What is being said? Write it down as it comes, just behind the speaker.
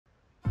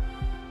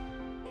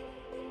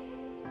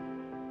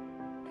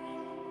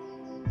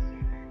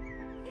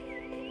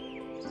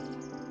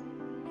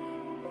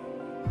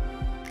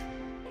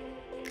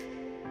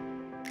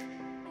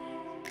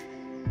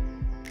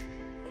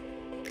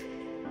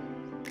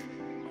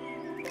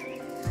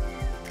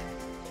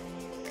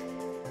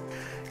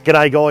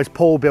G'day guys,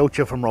 Paul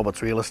Belcher from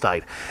Roberts Real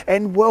Estate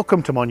and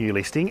welcome to my new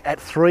listing at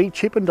 3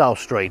 Chippendale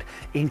Street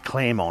in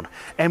Claremont.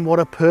 And what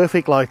a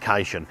perfect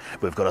location.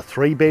 We've got a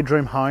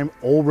 3-bedroom home,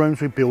 all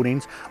rooms with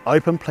built-ins,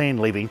 open plan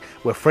living,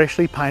 we're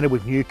freshly painted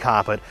with new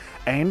carpet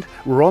and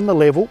we're on the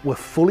level, we're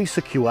fully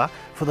secure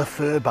for the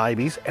fur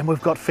babies and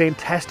we've got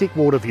fantastic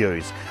water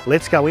views.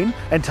 Let's go in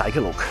and take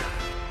a look.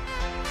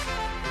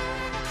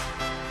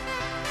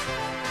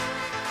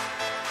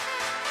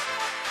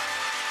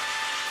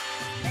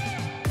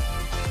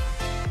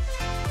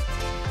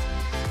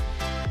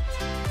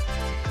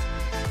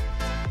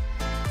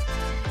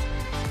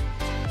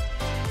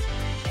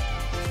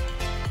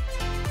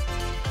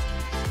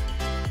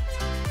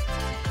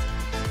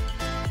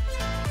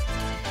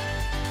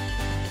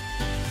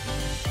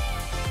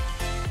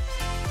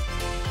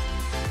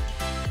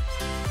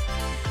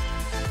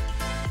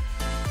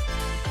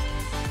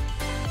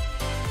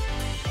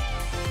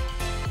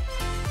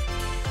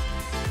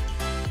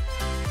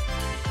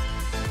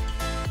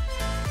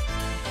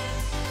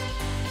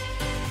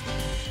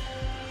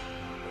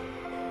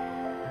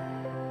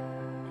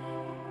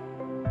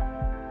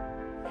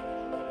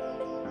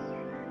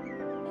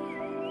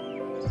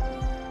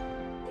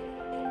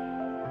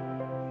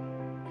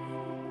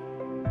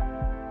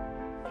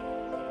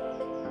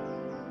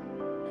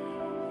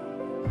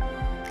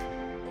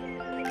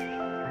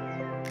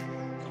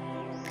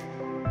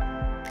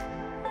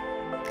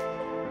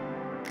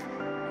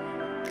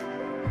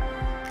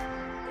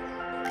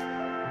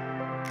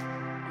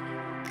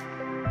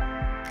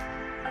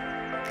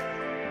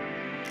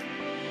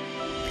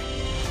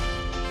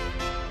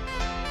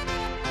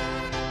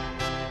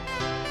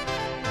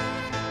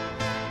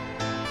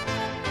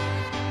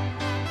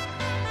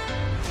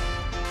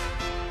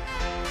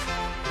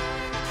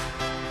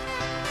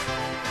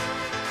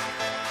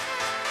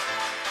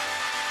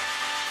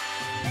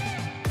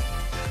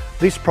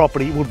 This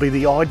property would be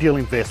the ideal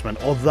investment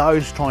of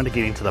those trying to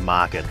get into the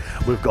market.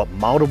 We've got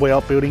multiple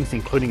outbuildings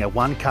including a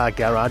 1-car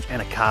garage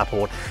and a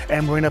carport,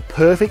 and we're in a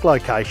perfect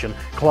location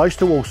close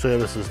to all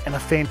services and a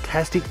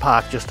fantastic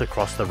park just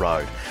across the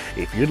road.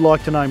 If you'd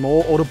like to know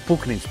more or to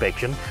book an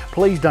inspection,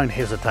 please don't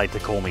hesitate to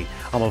call me.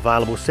 I'm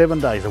available 7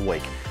 days a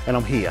week and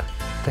I'm here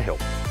to help.